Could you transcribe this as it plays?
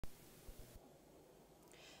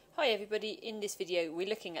Hi everybody, in this video we're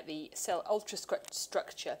looking at the cell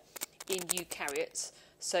ultrastructure in eukaryotes.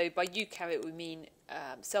 So by eukaryote we mean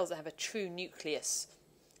cells that have a true nucleus.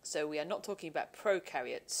 So we are not talking about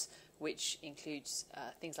prokaryotes, which includes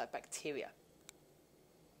things like bacteria.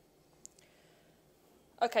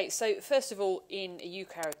 Okay, so first of all, in a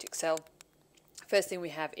eukaryotic cell, first thing we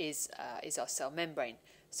have is our cell membrane.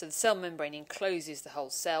 So the cell membrane encloses the whole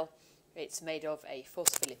cell. It's made of a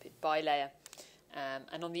phospholipid bilayer.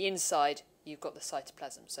 And on the inside you've got the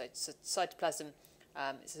cytoplasm. So it's a cytoplasm,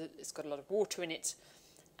 it's got a lot of water in it,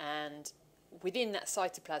 and within that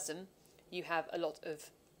cytoplasm you have a lot of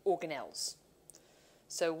organelles.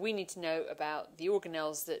 So we need to know about the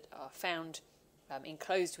organelles that are found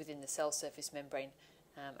enclosed within the cell surface membrane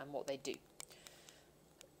and what they do.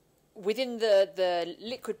 Within the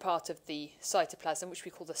liquid part of the cytoplasm, which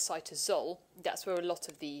we call the cytosol, that's where a lot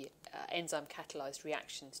of the enzyme catalyzed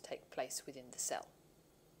reactions take place within the cell.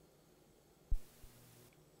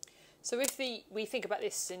 So if we think about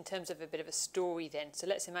this in terms of a bit of a story then, so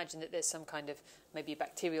let's imagine that there's some kind of maybe a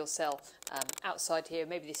bacterial cell outside here,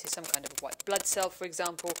 maybe this is some kind of a white blood cell for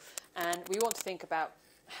example, and we want to think about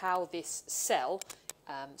how this cell,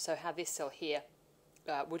 so how this cell here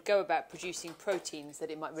would go about producing proteins that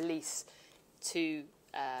it might release to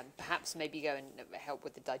perhaps maybe go and help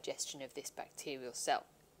with the digestion of this bacterial cell.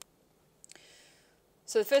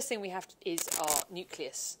 So the first thing we have is our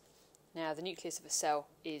nucleus. Now the nucleus of a cell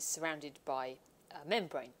is surrounded by a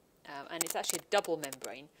membrane, and it's actually a double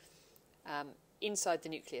membrane. Inside the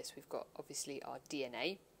nucleus we've got obviously our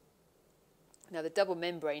DNA. Now the double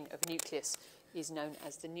membrane of a nucleus is known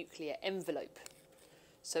as the nuclear envelope.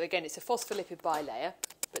 So again, it's a phospholipid bilayer,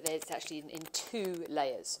 but it's actually in two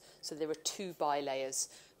layers. So there are two bilayers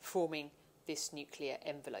forming this nuclear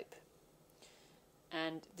envelope.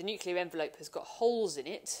 And the nuclear envelope has got holes in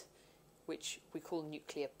it, which we call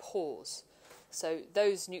nuclear pores. So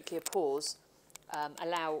those nuclear pores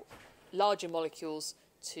allow larger molecules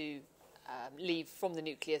to leave from the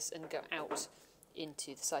nucleus and go out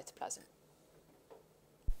into the cytoplasm.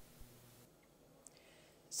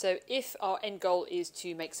 So if our end goal is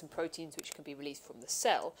to make some proteins which can be released from the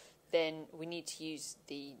cell, then we need to use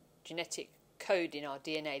the genetic code in our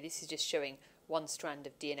DNA. This is just showing one strand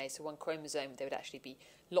of DNA, so one chromosome. There would actually be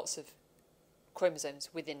lots of chromosomes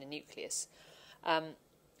within a nucleus. And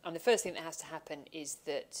the first thing that has to happen is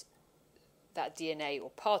that DNA,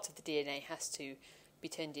 or part of the DNA, has to be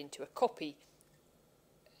turned into a copy.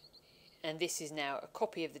 And this is now a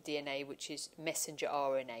copy of the DNA, which is messenger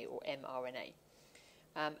RNA, or mRNA.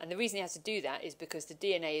 And the reason it has to do that is because the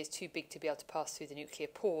DNA is too big to be able to pass through the nuclear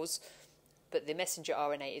pores, but the messenger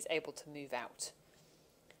RNA is able to move out.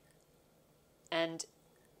 And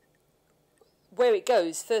where it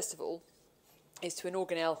goes, first of all, is to an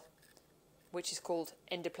organelle which is called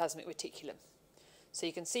endoplasmic reticulum. So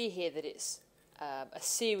you can see here that it's a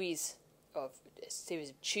series of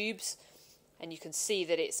tubes, and you can see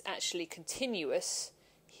that it's actually continuous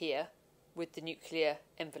here with the nuclear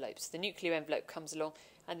envelopes. The nuclear envelope comes along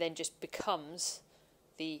and then just becomes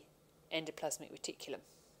the endoplasmic reticulum.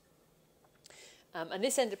 And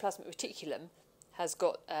this endoplasmic reticulum has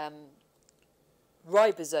got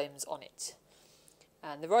ribosomes on it.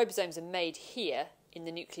 And the ribosomes are made here in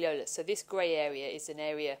the nucleolus. So this grey area is an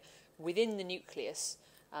area within the nucleus,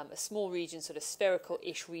 a small region, sort of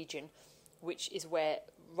spherical-ish region, which is where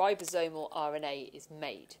ribosomal RNA is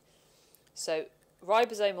made. So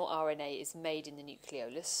ribosomal RNA is made in the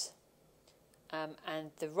nucleolus,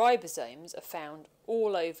 and the ribosomes are found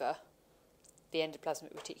all over the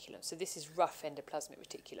endoplasmic reticulum. So this is rough endoplasmic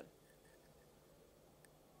reticulum.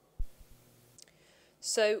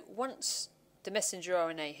 So once the messenger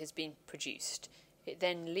RNA has been produced, it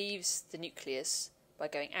then leaves the nucleus by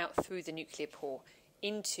going out through the nuclear pore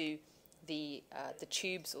into the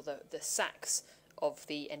tubes, or the sacs of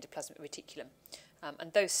the endoplasmic reticulum.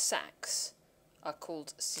 And those sacs are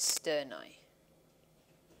called cisternae.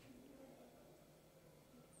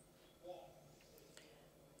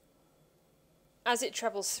 As it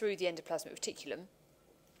travels through the endoplasmic reticulum,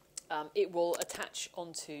 it will attach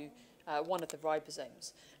onto one of the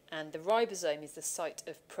ribosomes, and the ribosome is the site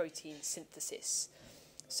of protein synthesis.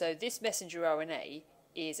 So this messenger RNA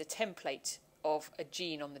is a template of a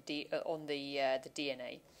gene on the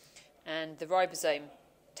DNA, and the ribosome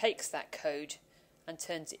takes that code and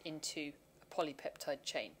turns it into a polypeptide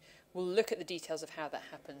chain. We'll look at the details of how that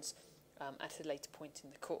happens at a later point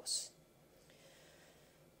in the course.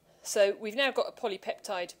 So we've now got a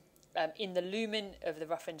polypeptide in the lumen of the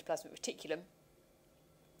rough endoplasmic reticulum,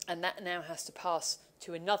 and that now has to pass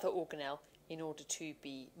to another organelle in order to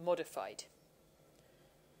be modified.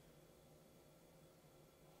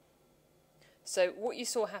 So what you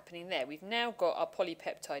saw happening there, we've now got our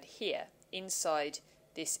polypeptide here inside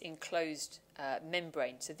this enclosed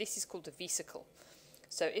membrane. So this is called a vesicle.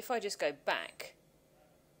 So if I just go back,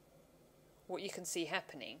 what you can see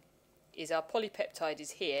happening is our polypeptide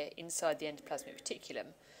is here inside the endoplasmic reticulum,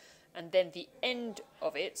 and then the end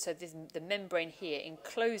of it, so the membrane here,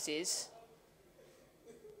 encloses,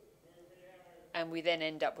 and we then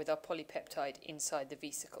end up with our polypeptide inside the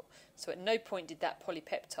vesicle. So at no point did that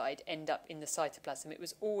polypeptide end up in the cytoplasm. It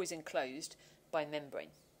was always enclosed by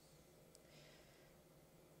membrane.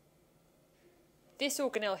 This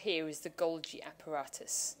organelle here is the Golgi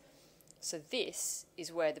apparatus. So this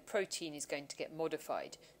is where the protein is going to get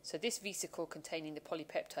modified. So this vesicle containing the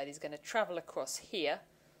polypeptide is going to travel across here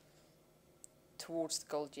towards the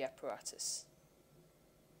Golgi apparatus.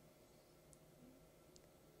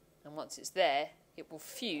 And once it's there, it will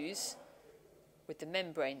fuse with the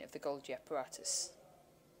membrane of the Golgi apparatus.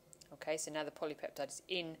 Okay, so now the polypeptide is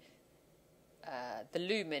in the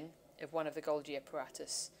lumen of one of the Golgi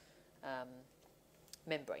apparatus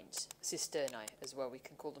membranes, cisternae as well, we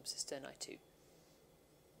can call them cisternae too.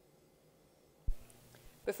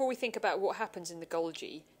 Before we think about what happens in the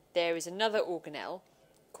Golgi, there is another organelle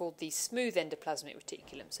called the smooth endoplasmic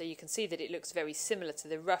reticulum. So you can see that it looks very similar to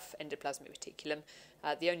the rough endoplasmic reticulum.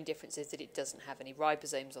 The only difference is that it doesn't have any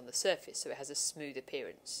ribosomes on the surface, so it has a smooth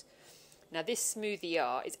appearance. Now this smooth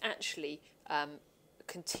ER is actually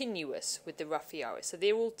continuous with the rough ER, so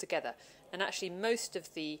they're all together, and actually most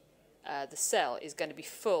of the cell is going to be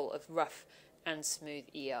full of rough and smooth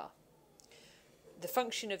ER. The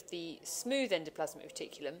function of the smooth endoplasmic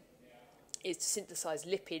reticulum is to synthesize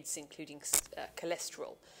lipids, including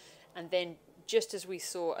cholesterol. And then, just as we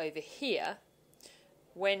saw over here,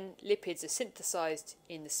 when lipids are synthesized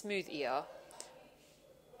in the smooth ER,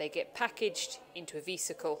 they get packaged into a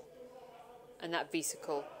vesicle, and that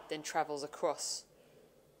vesicle then travels across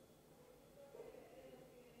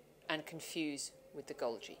and can fuse with the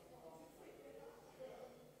Golgi.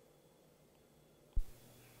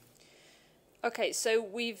 Okay, so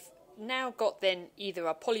we've now got then either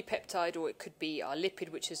our polypeptide or it could be our lipid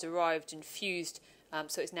which has arrived and fused,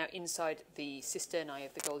 so it's now inside the cisternae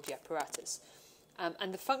of the Golgi apparatus.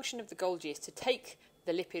 And the function of the Golgi is to take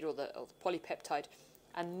the lipid or the polypeptide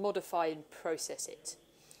and modify and process it.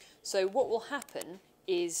 So what will happen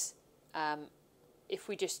is, if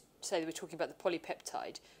we just say that we're talking about the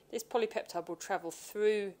polypeptide, this polypeptide will travel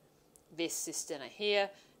through this cisterna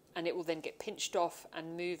here, and it will then get pinched off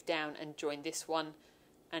and move down and join this one,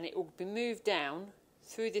 and it will be moved down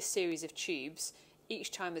through this series of tubes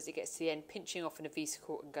each time as it gets to the end, pinching off in a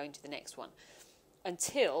vesicle and going to the next one,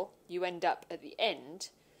 until you end up at the end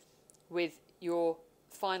with your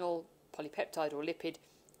final polypeptide or lipid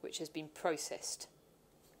which has been processed.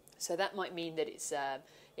 So that might mean that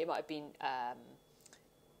it might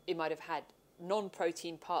have had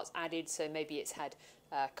non-protein parts added, so maybe it's had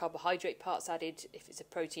carbohydrate parts added. If it's a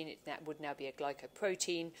protein, that would now be a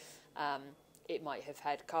glycoprotein. It might have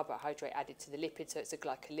had carbohydrate added to the lipid, so it's a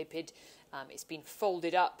glycolipid. It's been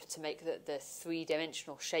folded up to make the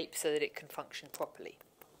three-dimensional shape so that it can function properly.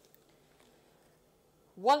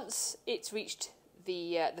 Once it's reached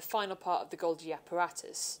the final part of the Golgi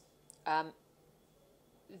apparatus,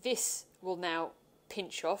 this will now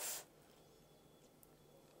pinch off,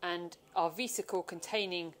 and our vesicle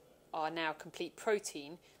containing our now complete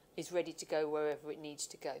protein is ready to go wherever it needs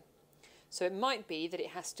to go. So it might be that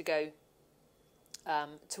it has to go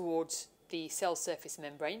towards the cell surface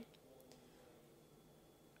membrane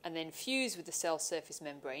and then fuse with the cell surface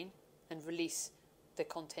membrane and release the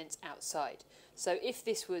contents outside. So if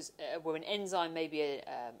this were an enzyme, maybe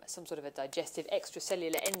some sort of a digestive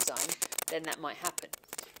extracellular enzyme, then that might happen.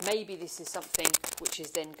 Maybe this is something which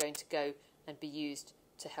is then going to go and be used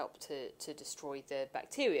to help to destroy the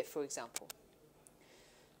bacteria, for example.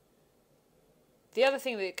 The other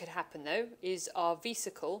thing that could happen, though, is our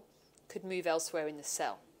vesicle could move elsewhere in the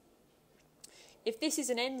cell. If this is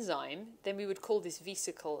an enzyme, then we would call this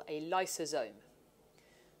vesicle a lysosome.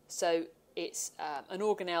 So it's an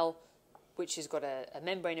organelle which has got a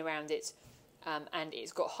membrane around it, and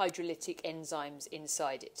it's got hydrolytic enzymes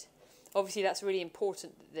inside it. Obviously, that's really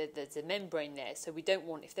important that there's a membrane there, so we don't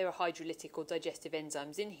want, if there are hydrolytic or digestive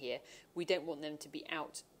enzymes in here, we don't want them to be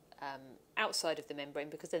outside of the membrane,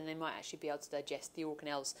 because then they might actually be able to digest the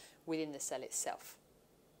organelles within the cell itself.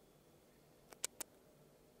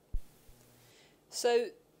 So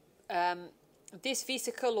this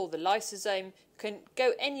vesicle or the lysosome can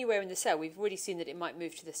go anywhere in the cell. We've already seen that it might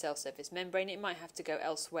move to the cell surface membrane. It might have to go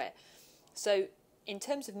elsewhere. So in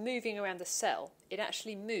terms of moving around the cell, it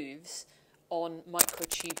actually moves on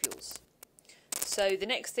microtubules. So the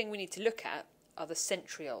next thing we need to look at are the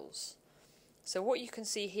centrioles. So what you can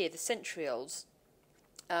see here, the centrioles,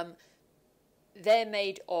 they're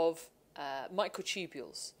made of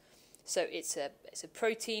microtubules. So it's a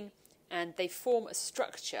protein, and they form a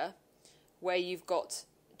structure where you've got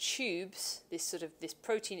tubes. This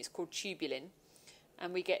protein is called tubulin,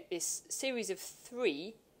 and we get this series of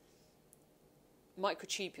 3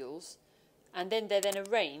 microtubules, and then they're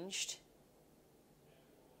arranged.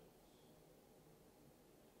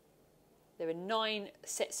 There are 9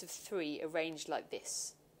 sets of 3 arranged like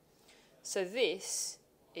this. So this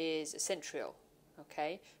is a centriole,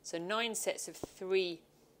 okay? So 9 sets of 3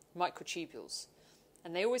 microtubules,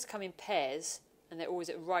 and they always come in pairs, and they're always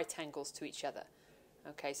at right angles to each other.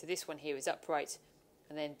 Okay, so this one here is upright,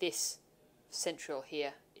 and then this centriole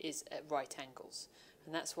here is at right angles.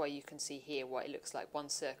 And that's why you can see here why it looks like one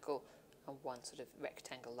circle and one sort of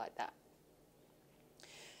rectangle like that.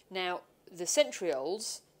 Now, the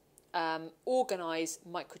centrioles organise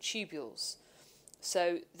microtubules.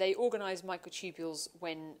 So they organise microtubules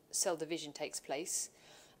when cell division takes place,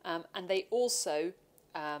 and they also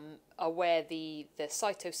are where the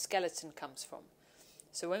cytoskeleton comes from.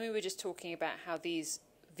 So when we were just talking about how these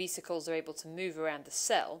vesicles are able to move around the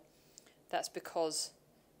cell, that's because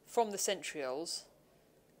from the centrioles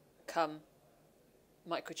come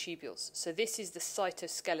microtubules. So this is the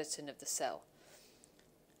cytoskeleton of the cell.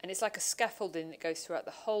 And it's like a scaffolding that goes throughout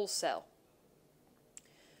the whole cell.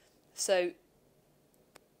 So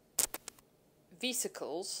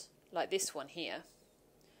vesicles, like this one here,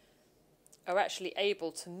 are actually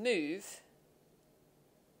able to move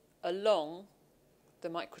along the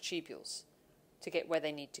microtubules to get where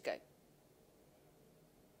they need to go.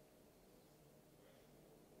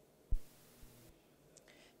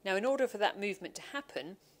 Now, in order for that movement to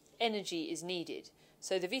happen, energy is needed.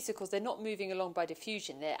 So the vesicles, they're not moving along by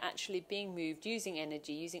diffusion, they're actually being moved using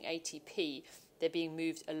energy, using ATP, they're being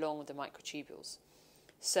moved along the microtubules.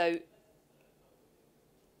 So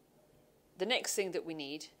the next thing that we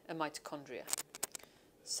need are mitochondria.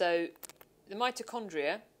 So the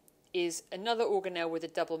mitochondria is another organelle with a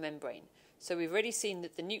double membrane. So we've already seen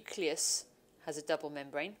that the nucleus has a double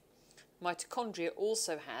membrane. Mitochondria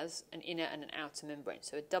also has an inner and an outer membrane,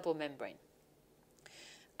 so a double membrane.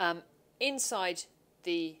 Inside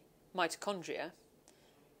the mitochondria,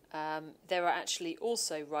 there are actually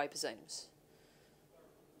also ribosomes.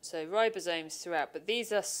 So ribosomes throughout, but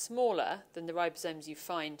these are smaller than the ribosomes you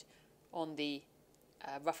find on the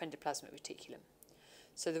rough endoplasmic reticulum.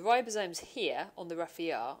 So the ribosomes here on the rough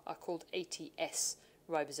ER are called ATS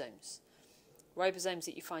ribosomes. Ribosomes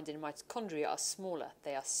that you find in mitochondria are smaller.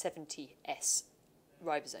 They are 70S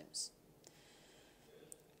ribosomes.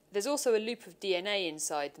 There's also a loop of DNA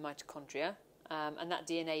inside the mitochondria, and that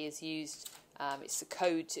DNA is used, it's the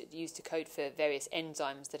code used to code for various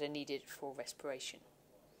enzymes that are needed for respiration.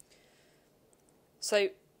 So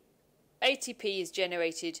ATP is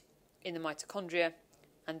generated in the mitochondria,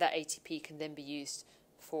 and that ATP can then be used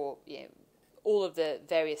for all of the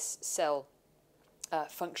various cell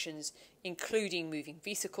functions, including moving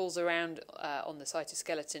vesicles around on the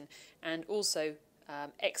cytoskeleton, and also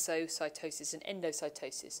exocytosis and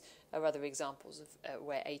endocytosis are other examples of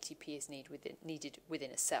where ATP is needed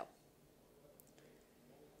within a cell.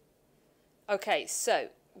 Okay, so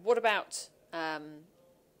what about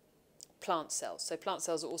plant cells? So plant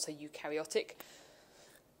cells are also eukaryotic.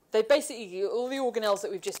 They basically, all the organelles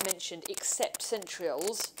that we've just mentioned, except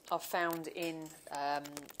centrioles, are found in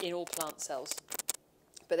all plant cells.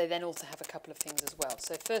 But they then also have a couple of things as well.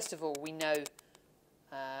 So first of all, we know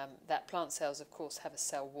that plant cells, of course, have a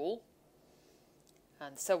cell wall.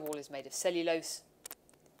 And the cell wall is made of cellulose.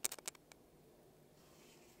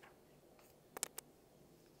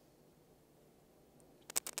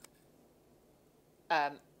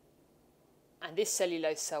 And this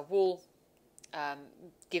cellulose cell wall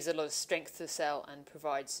gives a lot of strength to the cell and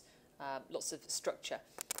provides lots of structure.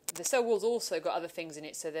 The cell wall's also got other things in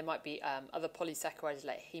it, so there might be other polysaccharides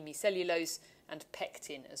like hemicellulose and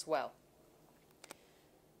pectin as well.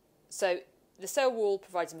 So the cell wall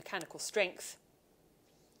provides mechanical strength.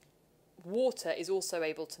 Water is also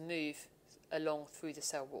able to move along through the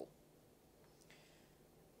cell wall.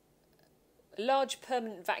 Large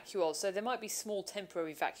permanent vacuoles, so there might be small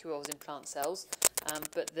temporary vacuoles in plant cells,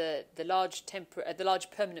 but the large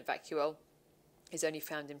permanent vacuole is only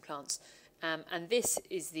found in plants. And this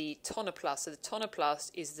is the tonoplast. So the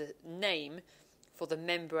tonoplast is the name for the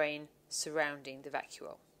membrane surrounding the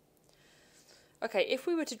vacuole. Okay, if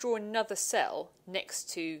we were to draw another cell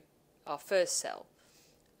next to our first cell,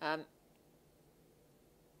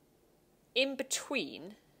 in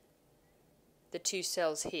between the two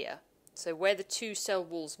cells here, So where the two cell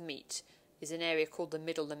walls meet is an area called the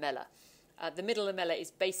middle lamella. The middle lamella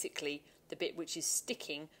is basically the bit which is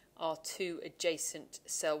sticking our two adjacent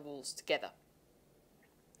cell walls together.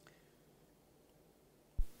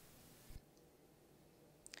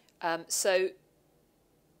 So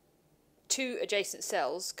two adjacent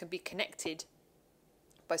cells can be connected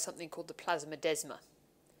by something called the plasmodesma.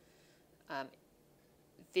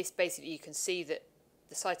 This basically, you can see that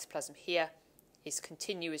the cytoplasm here is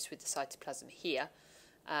continuous with the cytoplasm here,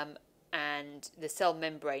 and the cell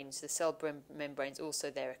membranes,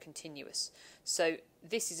 also there are continuous. So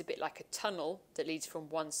this is a bit like a tunnel that leads from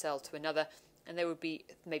one cell to another, and there would be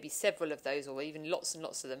maybe several of those, or even lots and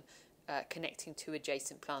lots of them, connecting to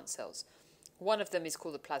adjacent plant cells. One of them is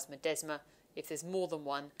called the plasmodesma. If there's more than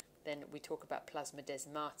one, then we talk about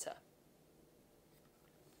plasmodesmata.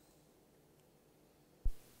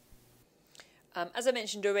 As I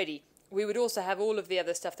mentioned already, we would also have all of the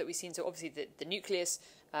other stuff that we've seen. So obviously the nucleus,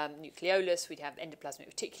 nucleolus, we'd have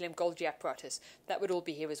endoplasmic reticulum, Golgi apparatus. That would all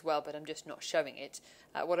be here as well, but I'm just not showing it.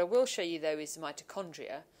 What I will show you, though, is the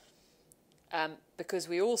mitochondria, because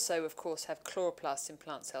we also, of course, have chloroplasts in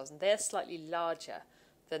plant cells, and they're slightly larger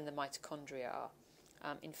than the mitochondria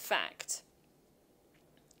are. In fact,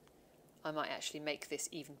 I might actually make this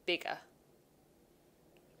even bigger,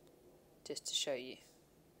 just to show you.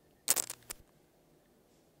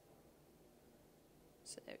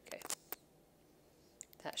 So there we go.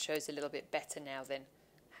 That shows a little bit better now then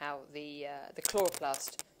how the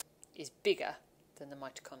chloroplast is bigger than the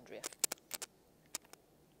mitochondria.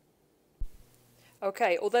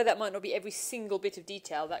 Okay, although that might not be every single bit of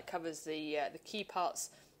detail, that covers the key parts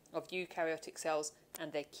of eukaryotic cells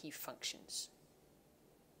and their key functions.